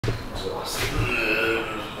exhausted.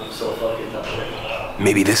 I'm so fucking tired.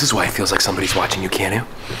 Maybe this is why it feels like somebody's watching you, Keanu.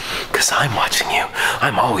 Because I'm watching you.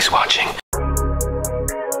 I'm always watching.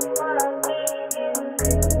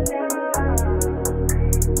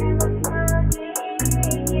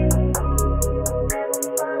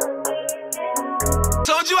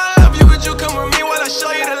 Told you I love you, would you come with me while I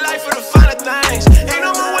show you the life of the finer things? Ain't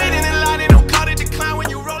no more waiting in line, ain't no call to decline when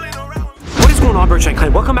you're rolling around. What is going on, Birdshine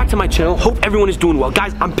Clan? Welcome back to my channel. Hope everyone is doing well.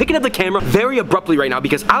 Guys, I'm picking up the camera very abruptly right now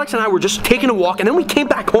because Alex and I were just taking a walk and then we came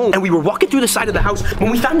back home and we were walking through the side of the house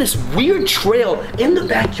when we found this weird trail in the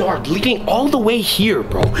backyard leading all the way here,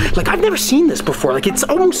 bro. Like, I've never seen this before. Like, it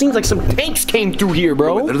almost seems like some tanks came through here,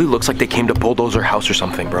 bro. It literally looks like they came to bulldoze our house or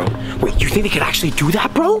something, bro. Wait, you think they could actually do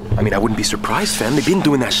that, bro? I mean, I wouldn't be surprised, fam. They've been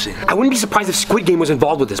doing that shit. I wouldn't be surprised if Squid Game was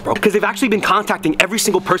involved with this, bro. Because they've actually been contacting every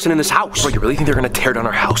single person in this house. Bro, you really think they're gonna tear down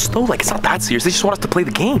our house, though? Like, it's not that serious. They just want us to play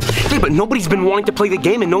the game. Yeah, but nobody's been wanting to play the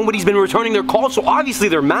game and nobody's been returning their calls, so obviously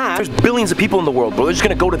they're mad. There's billions of people in the world, bro. They're just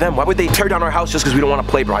gonna go to them. Why would they tear down our house just because we don't want to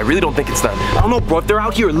play, bro? I really don't think it's them. I don't know, bro. If they're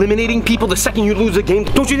out here eliminating people the second you lose the game,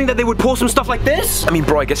 don't you think that they would pull some stuff like this? I mean,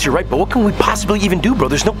 bro, I guess you're right, but what can we possibly even do, bro?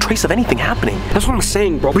 There's no trace of anything happening. That's what I'm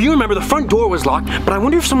saying, bro. But you remember the front door was locked, but I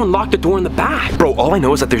wonder if someone locked the door in the back. Bro, all I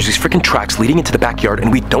know is that there's these freaking tracks leading into the backyard,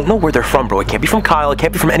 and we don't know where they're from, bro. It can't be from Kyle, it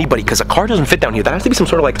can't be from anybody, because a car doesn't fit down here. That has to be some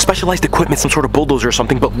sort of like specialized equipment, some sort of bulldozer or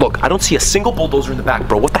something. But look, I don't see a single bulldozer in the back,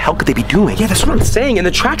 bro. What the hell could they be doing? Yeah, that's what I'm saying. And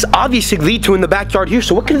the tracks obviously lead to in the backyard here,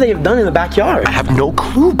 so what could they have done in the backyard? I have no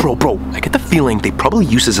clue, bro. I get the feeling they probably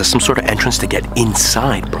use this as some sort of entrance to get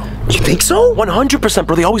inside, bro. You think so? 100%,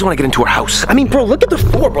 bro. They always want to get into our house. I mean, bro, look at the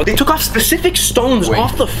floor, bro. They took off specific stones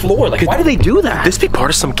off the floor. Like, why do they do that? Could this be part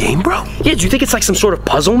of some game, bro? Yeah, do you think it's like some sort of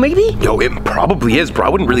puzzle, maybe? Yo, it probably is, bro. I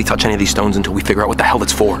wouldn't really touch any of these stones until we figure out what the hell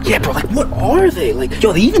it's for. Yeah, bro, like, what are they? Like,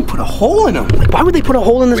 yo, they even put a hole in them. Like, why would they put a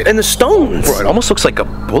hole in the stones? Bro, it almost looks like a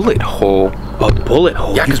bullet hole. A bullet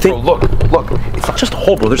hole? Yeah, because, bro, look. It's not just a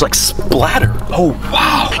hole, bro. There's, like, splatter. Oh,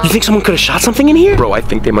 wow. You think someone could have shot something in here? Bro, I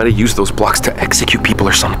think they might have used those blocks to execute people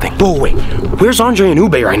or something. Bro, wait. Where's Andre and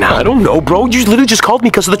Ube right now? I don't know, bro. You literally just called me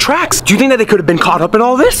because of the tracks. Do you think that they could have been caught up in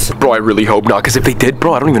all this? Bro, I really hope not, because if they did,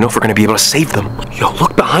 bro, I don't even know if we're gonna be able to save them. Yo,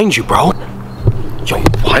 look behind you, bro. Yo,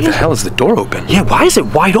 why the hell is the door open? Yeah, why is it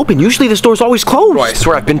wide open? Usually this door's always closed. Bro, I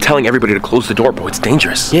swear I've been telling everybody to close the door, bro. It's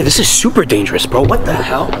dangerous. Yeah, this is super dangerous, bro. What the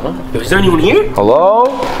hell? Yo, is there anyone here? Hello?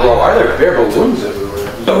 Bro, why are there bare balloons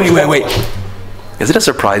everywhere? Wait. Is it a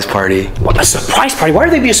surprise party? What, a surprise party? Why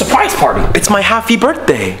would they be a surprise party? It's my happy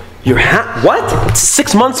birthday. Your what? It's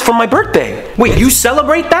 6 months from my birthday. Wait, you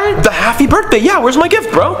celebrate that? The happy birthday, yeah. Where's my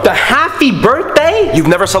gift, bro? The happy birthday? You've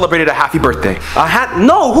never celebrated a happy birthday.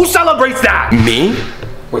 No, who celebrates that? Me?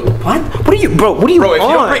 Wait, what? What are you, bro, what are you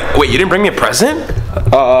on? Wait, you didn't bring me a present?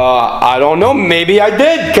 I don't know. Maybe I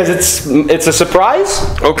did, because it's a surprise.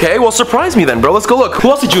 Okay, well, surprise me then, bro. Let's go look. Who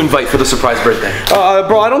else did you invite for the surprise birthday?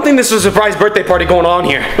 Bro, I don't think this is a surprise birthday party going on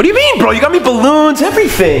here. What do you mean, bro? You got me balloons,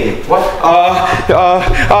 everything. What?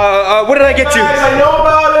 What did I get you? Guys, I know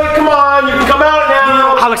about it. Come on, you can come out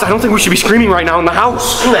now. Alex, I don't think we should be screaming right now in the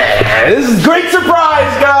house. Nah, this is a great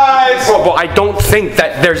surprise, guys. Bro, I don't think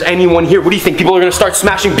that there's anyone here. What do you think? People are gonna start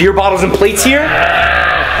smashing beer bottles and plates here?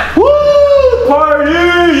 Woo! Party!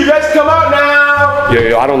 You guys come out now.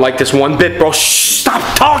 Yo, I don't like this one bit, bro. Shh, stop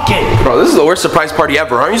talking. Bro, this is the worst surprise party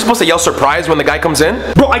ever. Aren't you supposed to yell surprise when the guy comes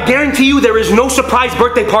in? Bro, I guarantee you there is no surprise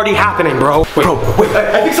birthday party happening, bro. Wait,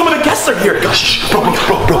 I think some of the guests are here. Gosh, bro,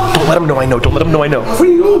 don't let them know I know. Don't let them know I know. What are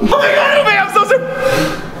you doing? Oh my god, I'm so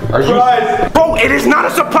surprised. Are you? Bro, it is not a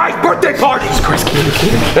surprise birthday party. Jesus Christ,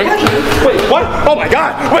 Keanu. Wait, what? Oh my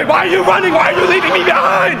god. Wait, why are you running? Why are you leaving me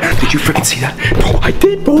behind? Did you freaking see that? Bro, I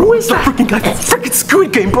did, bro. Who is that? The freaking guy from freaking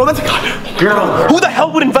Squid Game, bro. That's a god. Girl. Who the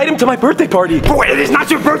hell would invite him to my birthday party? Bro, it is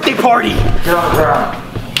not your birthday party. Get on the ground.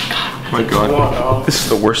 Oh my god. This is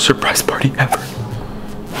the worst surprise party ever.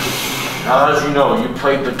 Now, as you know, you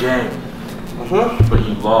played the game. But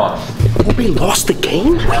you lost. We lost the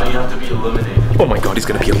game? Now you have to be eliminated. Oh my god, he's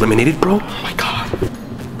gonna be eliminated, bro. Oh my god.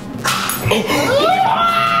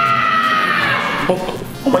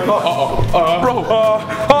 Oh my god. Bro.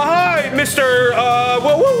 Hi, Mr.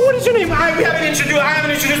 What is your name? I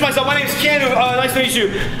haven't introduced myself. My name is Keanu. Nice to meet you.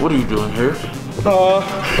 What are you doing here? No,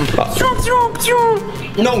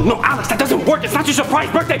 Alex, that doesn't work. It's not your surprise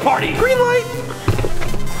birthday party. Green light.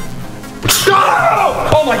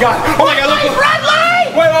 Oh my god, look. Red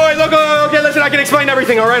light! Wait, look, okay, listen, I can explain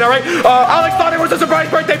everything, alright? Alex thought it was a surprise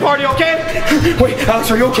birthday party, okay? Wait,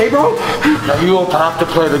 Alex, are you okay, bro? Now you will have to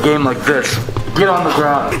play the game like this. Get on the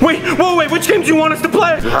ground. Wait, which games do you want us to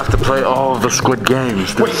play? You have to play all of the Squid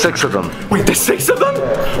games. There's 6 of them. Wait, there's 6 of them?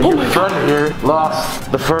 And your friend here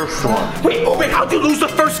lost the first one. Wait, how'd you lose the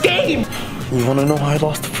first game? You wanna know how I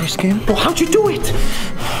lost the first game? Well, how'd you do it?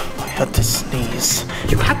 I had to sneeze.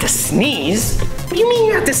 You had to sneeze? What do you mean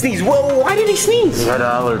you had to sneeze? Well, why did he sneeze? He had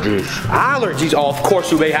allergies. Allergies? Oh, of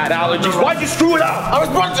course Ube had allergies. Why'd you screw it up? I was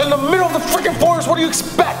brought in the middle of the freaking forest. What do you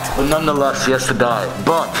expect? But nonetheless, he has to die.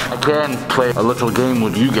 But I can play a little game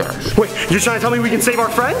with you guys. Wait, you're trying to tell me we can save our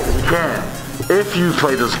friend? You can. If you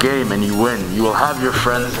play this game and you win, you will have your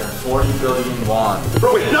friends and 40 billion won.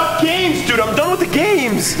 Bro, enough games, dude. I'm done with the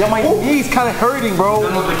games. Yeah, my knee's kind of hurting, bro.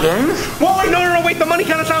 Done with the games? Whoa, wait, no, wait. The money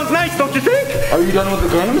kind of sounds nice, don't you think? Are you done with the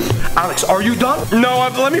games? Alex, are you done? No,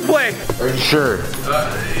 let me play. Are you sure?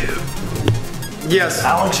 Yes.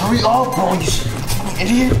 Alex, hurry up, bro. You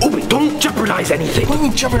idiot. Oh, wait, don't jeopardize anything. What do you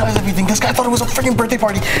mean jeopardize everything? This guy thought it was a freaking birthday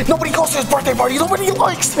party. Nobody goes to his birthday party. Nobody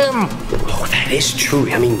likes him. Oh, that is true.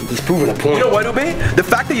 I mean, he's proven a point. You know what, Ube? The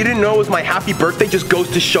fact that you didn't know it was my happy birthday just goes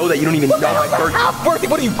to show that you don't even know my birthday. Half birthday?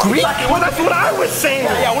 What are you, Greek? Well, that's what I was saying.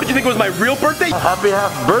 Yeah, what did you think was my real birthday? Happy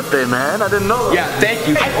half birthday, man. I didn't know that. Yeah, thank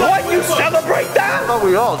you. What? You celebrate that? I thought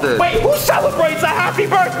we all did. Wait, who celebrates a happy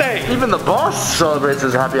birthday? Even the boss celebrates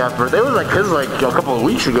his happy half birthday. It was like his a couple of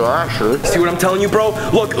weeks ago, actually. See what I'm telling you, bro?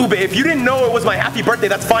 Look, Ube, if you didn't know it was my happy birthday,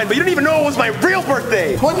 that's fine, but you didn't even know it was my real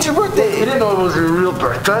birthday. When's your birthday? You didn't know it was your real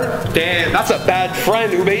birthday? Damn, that's a bad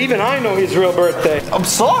friend, Ube. Even I know his real birthday. I'm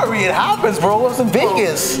sorry, it happens, bro. I was in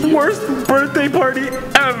Vegas. Worst birthday party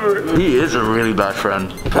ever. He is a really bad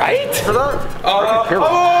friend. Right? For that?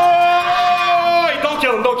 Don't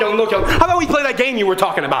kill him, don't kill him, don't kill him. How about we play that game you were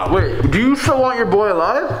talking about? Wait, do you still want your boy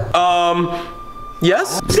alive?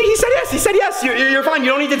 Yes? See, he said yes, he said yes. You're fine, you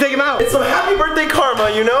don't need to take him out. It's some happy birthday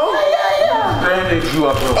karma, you know? Yeah. Bandage you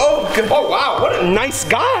up real quick. Oh, good. Oh, wow, what a nice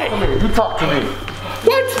guy. Come here, you talk to me.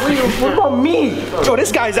 What? What about me? Yo,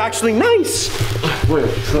 this guy's actually nice. Wait,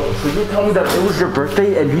 so you tell me that it was your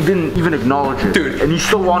birthday and you didn't even acknowledge it? Dude, and you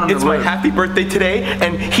still want him to it's my live. happy birthday today,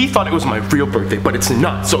 and he thought it was my real birthday, but it's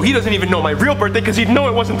not. So he doesn't even know my real birthday because he'd know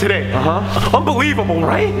it wasn't today. Unbelievable,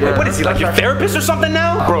 right? Yeah, Like, what is he, like your therapist or something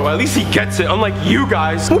now? Bro, at least he gets it, unlike you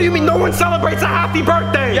guys. What do you mean no one celebrates a happy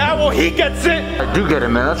birthday? Yeah, well, he gets it. I do get it,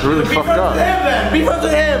 man. That's really fucked up. Be friends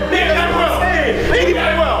with him. Maybe I will. Maybe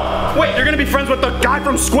I will. Wait, you're gonna be friends with the guy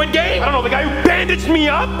from Squid Game? I don't know, the guy who bandaged me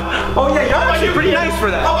up? Oh yeah, you're actually pretty nice for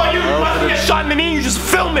that. How about you? You want to get shot in the knee, you just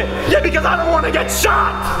film it. Yeah, because I don't want to get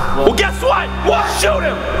shot. Well, guess what? We'll shoot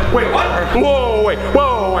him. Wait, what? Whoa, wait.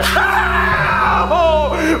 Ah!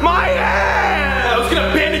 Oh, my hand! I was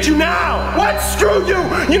gonna bandage you now. What? Screw you.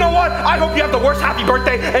 You know what? I hope you have the worst happy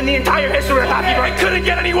birthday in the entire history of happy birthday. It couldn't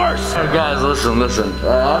get any worse. Hey, guys, listen. We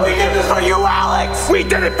did this for you, Alex. We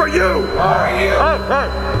did it for you. Hey.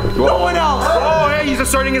 No one else. Oh, hey, he's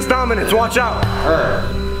asserting his dominance. Watch out. Hey.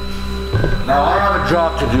 Now I have a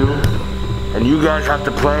job to do, and you guys have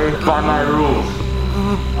to play by my rules.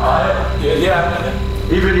 Alright? Yeah.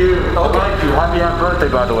 Even you. I like you. Happy birthday,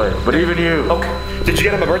 by the way. But even you. Okay. Did you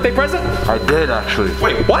get him a birthday present? I did, actually.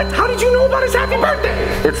 Wait, what? How did you know about his happy birthday?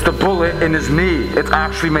 It's the bullet in his knee. It's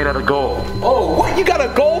actually made out of gold. Oh, what? You got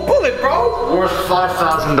a gold bullet, bro? Worth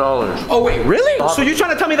 $5,000. Oh, wait, really? So you're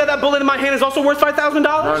trying to tell me that that bullet in my hand is also worth $5,000?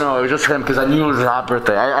 No, it was just him because I knew it was his happy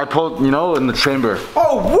birthday. I pulled, in the chamber.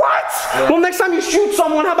 Oh, what? Yeah. Well, next time you shoot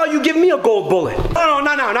someone, how about you give me a gold bullet? No.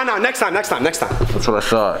 Next time. That's what I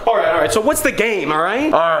thought. All right. So what's the game, all right? All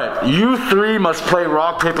right, you three must play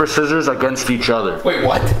rock, paper, scissors against each other. Wait,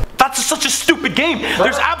 what? That's such a stupid game.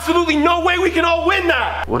 There's absolutely no way we can all win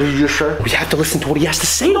that. What did you just say? We have to listen to what he has to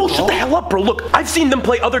say. No, shut the hell up, bro. Look, I've seen them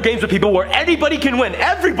play other games with people where anybody can win.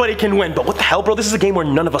 Everybody can win. But what the hell, bro? This is a game where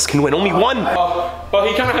none of us can win. Only one. Well,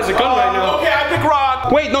 he kind of has a gun right now. Okay, I pick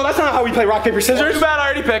rock. Wait, no, that's not how we play rock, paper, scissors. Too bad, I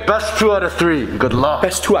already picked. Best 2 out of 3. Good luck.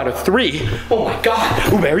 Best 2 out of 3? Oh my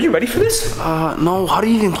god. Ube, are you ready for this? No. How do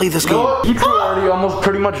you even play this game? You two are already almost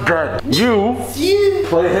pretty much dead. You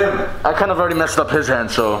play him. I kind of already messed up his hand,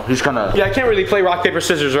 so he's kind of... Yeah, I can't really play rock, paper,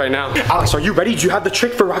 scissors right now. Alex, are you ready? Do you have the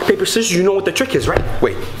trick for rock, paper, scissors? You know what the trick is, right?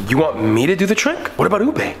 Wait, you want me to do the trick? What about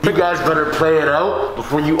Ube? You guys better play it out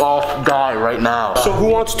before you all die right now. So who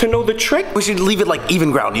wants to know the trick? We should leave it like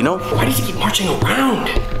even ground, you know? Why does he keep marching around?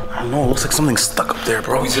 I don't know, it looks like something's stuck up there,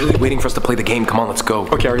 bro. He's literally waiting for us to play the game. Come on, let's go.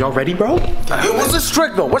 Okay, are y'all ready, bro? What's this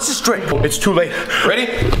trick, though? What's this trick? It's too late.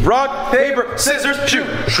 Ready? Rock, paper, scissors, shoot.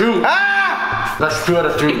 Shoot. Ah! That's 2 out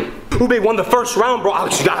of 3. Ube won the first round, bro.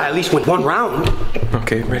 Alex, you gotta at least win 1 round.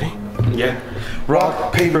 Okay, ready? Yeah.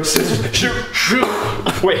 Rock, paper, scissors, shoot. Shoot.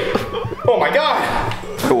 Wait. Oh my god.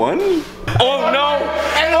 I won? Oh no.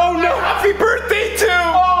 And oh no, happy birthday too.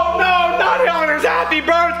 Oh no, not Honors, happy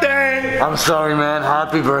birthday. I'm sorry, man.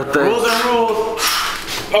 Happy birthday. Rules are rules.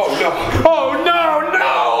 Oh no. Oh no.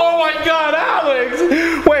 Oh my god, Alex.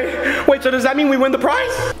 Wait, so does that mean we win the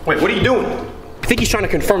prize? Wait, what are you doing? think he's trying to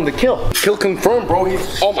confirm the kill. Kill confirmed, bro.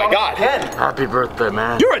 Oh my God. Happy birthday,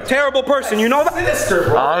 man. You're a terrible person, you know that? Sinister,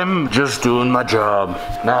 bro. I'm just doing my job.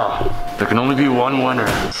 Now, there can only be one winner,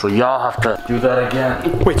 so y'all have to do that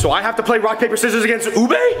again. Wait, so I have to play rock, paper, scissors against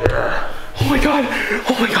Ube? Yeah. Oh my God.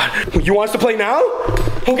 Oh my God. You want us to play now?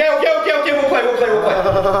 Okay. We'll play.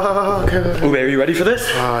 Okay. Ube, are you ready for this?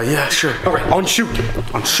 Yeah, sure. All right, on shoot.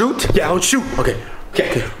 On shoot? Yeah, on shoot. Okay.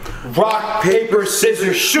 Rock, paper,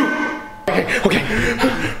 scissors, shoot. Okay.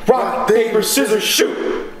 Rock, paper, scissors,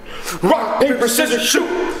 shoot. Rock, paper, scissors, shoot.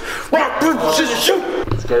 Rock, paper, scissors, shoot.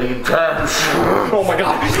 It's getting intense. Oh my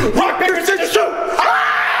God. Rock, paper, scissors, shoot.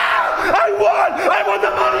 Ah! I won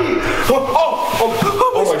the money.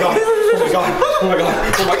 Oh my God.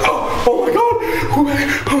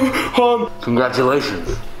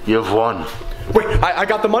 Congratulations, you've won. Wait, I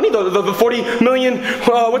got the money, the 40 million,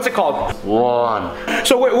 what's it called? Won.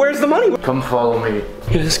 So where's the money? Come follow me.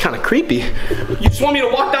 Yeah, this is kind of creepy. You just want me to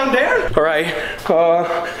walk down there? All right,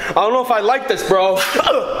 I don't know if I like this, bro.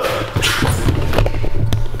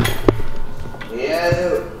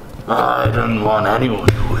 Yeah. I didn't want anyone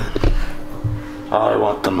to win. I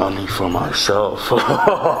want the money for myself.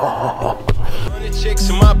 Chicks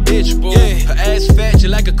in my bitch, boy. Yeah. Her ass fat, just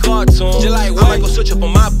like a cartoon. Just like what? I might go switch up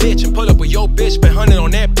on my bitch and pull up with your bitch. Spend 100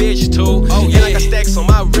 on that bitch too. Oh yeah, like I stacks on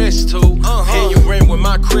my wrist too. And you ring with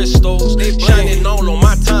my crystals. They shining all on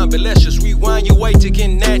my time, but let's just rewind. You wait to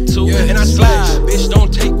get that too. Yeah. And I slide, bitch,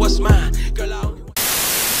 don't take what's mine. Girl, I only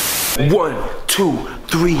 1, 2,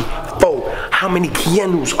 3, 4. How many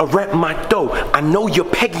Keanus are at my door? I know you're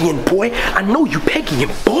peggying, boy. I know you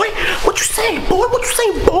peggying, boy. What you saying, boy? What you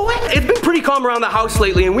saying, boy? It's been pretty calm around the house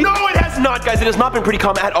lately, and No, it has not, guys. It has not been pretty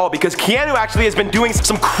calm at all because Keanu actually has been doing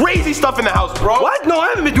some crazy stuff in the house, bro. What? No, I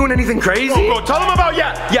haven't been doing anything crazy. Bro, tell them about,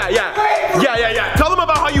 yeah. Tell them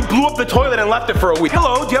about how you blew up the toilet and left it for a week.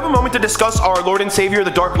 Hello, do you have a moment to discuss our Lord and Savior,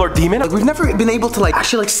 the Dark Lord Demon? Like, we've never been able to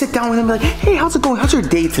actually sit down with him and be like, hey, how's it going? How's your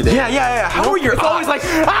day today? Yeah. How are your It's always like,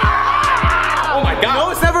 Oh my God. You know,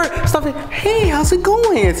 it's never stuff like, hey, how's it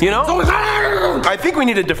going? It's, You know? I think we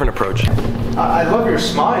need a different approach. I love your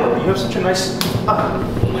smile. You have such a nice.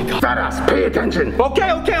 Fat ass, pay attention.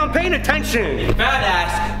 okay, I'm paying attention.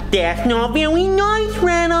 That's not very nice,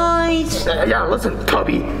 Red Eyes. Yeah, listen,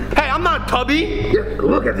 Tubby. Hey, I'm not Tubby. Yeah,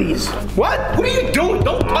 look at these. What? What are you doing?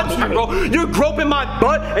 Don't touch me, bro. You're groping my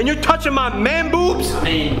butt and you're touching my man boobs.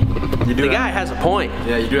 The guy has a point.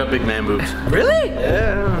 Yeah, you do have big man boobs. Really?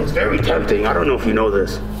 It's very tempting. I don't know if you know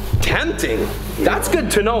this. Tempting. That's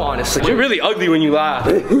good to know, honestly. You're really ugly when you laugh.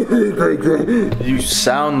 You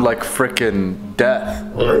sound like frickin' death.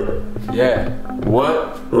 What? Yeah.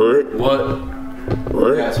 What? What? What?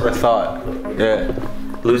 What? Yeah, that's what I thought. Yeah.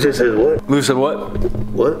 Loser says what? Lou said what?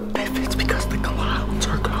 What? It's because the clowns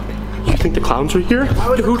are coming. You think the clowns are here?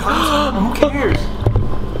 Dude, who cares?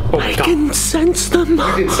 Oh my God. can sense them.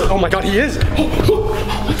 Oh my God, he is. Oh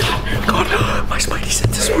my God, my spidey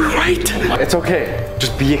senses were right. It's okay.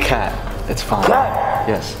 Just be a cat. It's fine. Cat?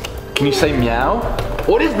 Yes. Can you say meow?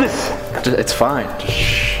 What is this? It's fine.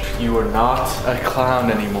 Shh. You are not a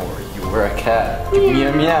clown anymore. You were a cat. Give me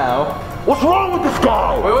a meow. What's wrong with this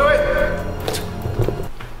guy? Wait.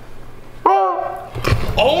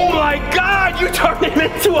 Oh my God, you turned him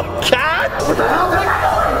into a cat? What the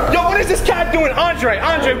hell? Yo, what is this cat doing? Andre,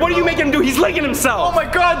 what are you making him do? He's licking himself. Oh my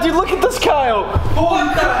God, dude, look at this, Kyle.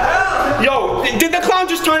 What the hell? Yo, did the clown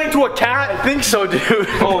just turn into a cat? I think so, dude.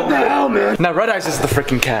 What the hell, man? Now, Red Eyes is the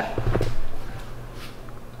freaking cat.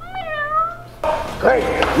 Hey,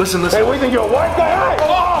 Listen. hey, we think you're what the heck?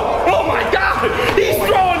 Oh my God, he's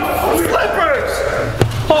throwing slippers.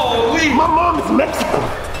 Holy. My mom is Mexican.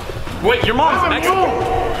 Wait, your mom's Mexican?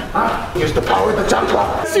 Here's the power of the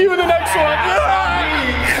chancla. See you in the next one.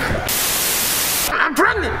 I'm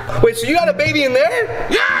pregnant. Wait, so you got a baby in there?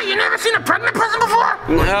 Yeah, you never seen a pregnant person before?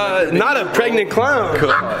 Not a pregnant clown.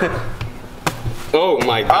 Oh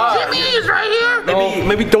my God. Jimmy is right here.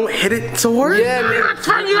 Maybe don't hit it so hard. Yeah, man. That's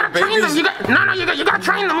fine. You gotta train them. You gotta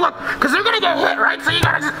train them. Look, because they're gonna get hit, right? So you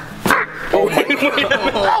gotta just. Oh, wait.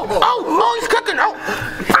 Oh, he's cooking. That's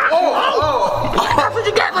what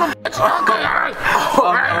you get, little bitch. Okay, all right.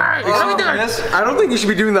 All right. Let me do it. I don't think you should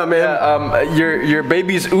be doing that, man. Yeah, your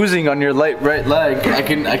baby's oozing on your right leg. I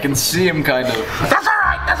can see him kind of. That's all right.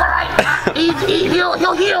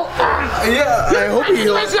 He'll heal. Yeah, I hope he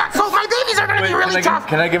heals. Yeah, so my babies are gonna be really tough.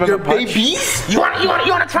 Can I give him a punch? Babies? You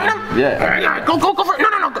wanna train them? Yeah. All right, go for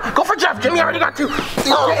no. Go for Jeff. Jimmy already got two.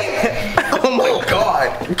 Oh my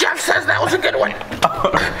God. Jeff says that was a good one.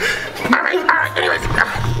 All right. Anyways,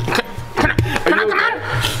 can I come in?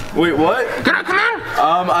 Wait, what? Can I come in?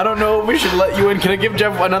 I don't know if we should let you in. Can I give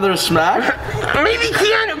Jeff another smack? Maybe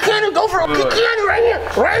Keanu. Keanu, go for it. Keanu, right here.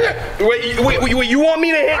 Right here. Wait, you want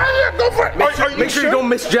me to hit? Right here, go for it. Make sure you don't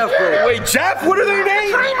miss Jeff, bro. Wait, Jeff? What are their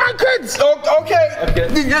names? Train my kids. Okay.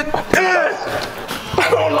 I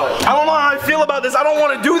don't know how I feel about this. I don't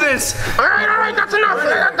want to do this. All right, that's enough.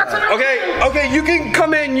 Okay, you can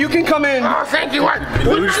come in. Oh, thank you.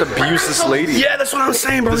 You just abuse this lady. Yeah, that's what I'm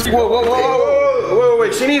saying, bro. Whoa,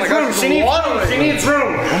 wait. She needs room. She needs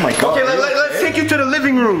room. Oh my god. Okay, let's take you to the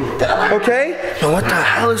living room. Okay? Yo, what the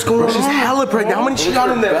hell is going on? She's hella pregnant. How many she got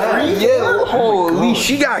in there? 3? Yeah. Holy,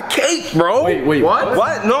 she got cake, bro. Wait.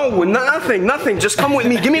 What? No, nothing. Just come with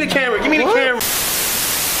me. Give me the camera.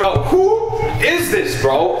 Bro, who is this,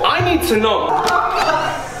 bro? I need to know.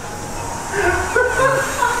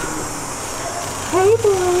 Hey,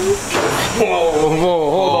 boy. Whoa,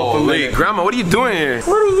 hold up. Wait, Grandma, what are you doing here?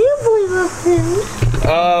 What are you boys up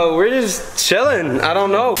to? We're just chilling. I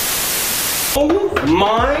don't know. Oh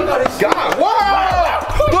my God!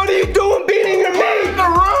 Whoa! What are you doing beating your mate? The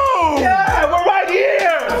room! Yeah, we're right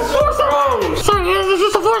here. Sorry, it's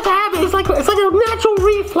just a force of habit. It's like a natural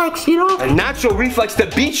reflex, you know? A natural reflex to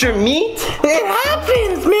beat your meat? It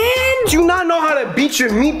happens, man. Do you not know how to beat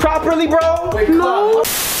your meat properly, bro? No.